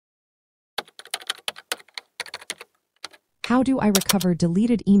How do I recover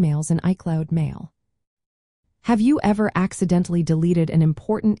deleted emails in iCloud Mail? Have you ever accidentally deleted an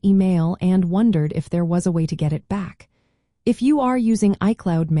important email and wondered if there was a way to get it back? If you are using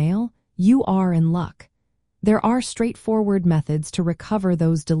iCloud Mail, you are in luck. There are straightforward methods to recover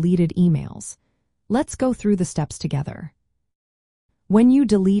those deleted emails. Let's go through the steps together. When you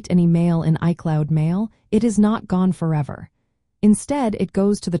delete an email in iCloud Mail, it is not gone forever. Instead, it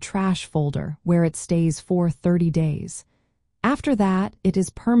goes to the trash folder where it stays for 30 days. After that, it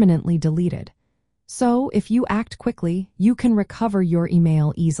is permanently deleted. So, if you act quickly, you can recover your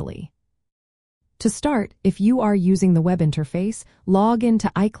email easily. To start, if you are using the web interface, log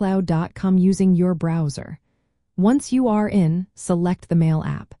into iCloud.com using your browser. Once you are in, select the Mail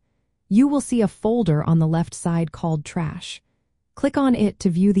app. You will see a folder on the left side called Trash. Click on it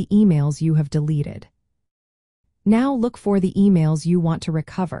to view the emails you have deleted. Now look for the emails you want to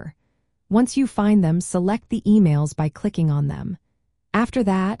recover. Once you find them, select the emails by clicking on them. After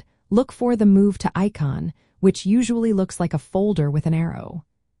that, look for the Move to icon, which usually looks like a folder with an arrow.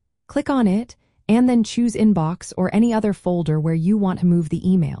 Click on it, and then choose Inbox or any other folder where you want to move the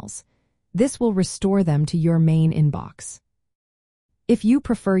emails. This will restore them to your main inbox. If you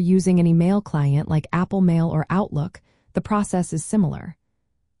prefer using an email client like Apple Mail or Outlook, the process is similar.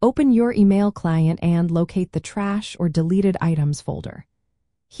 Open your email client and locate the Trash or Deleted Items folder.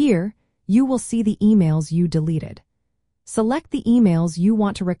 Here, you will see the emails you deleted. Select the emails you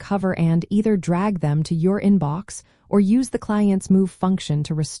want to recover and either drag them to your inbox or use the client's Move function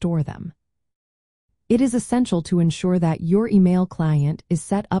to restore them. It is essential to ensure that your email client is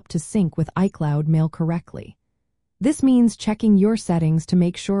set up to sync with iCloud Mail correctly. This means checking your settings to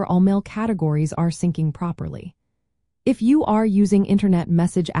make sure all mail categories are syncing properly. If you are using Internet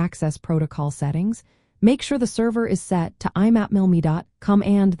Message Access Protocol settings, make sure the server is set to imapmailme.com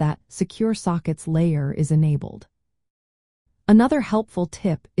and that Secure Sockets layer is enabled. Another helpful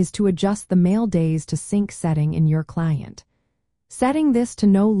tip is to adjust the mail days to sync setting in your client. Setting this to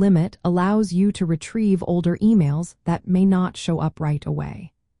no limit allows you to retrieve older emails that may not show up right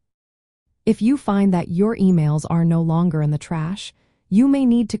away. If you find that your emails are no longer in the trash, you may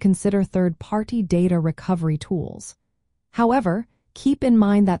need to consider third-party data recovery tools. However, keep in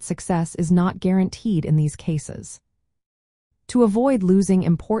mind that success is not guaranteed in these cases. To avoid losing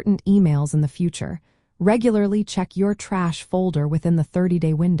important emails in the future, regularly check your trash folder within the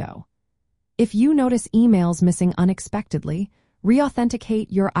 30-day window. If you notice emails missing unexpectedly,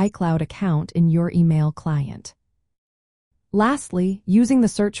 re-authenticate your iCloud account in your email client. Lastly, using the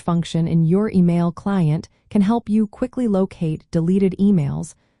search function in your email client can help you quickly locate deleted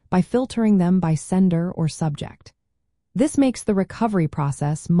emails by filtering them by sender or subject. This makes the recovery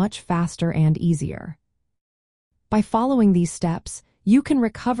process much faster and easier. By following these steps, you can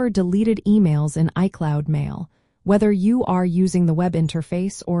recover deleted emails in iCloud Mail, whether you are using the web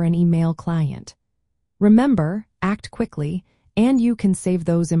interface or an email client. Remember, act quickly, and you can save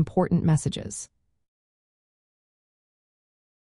those important messages.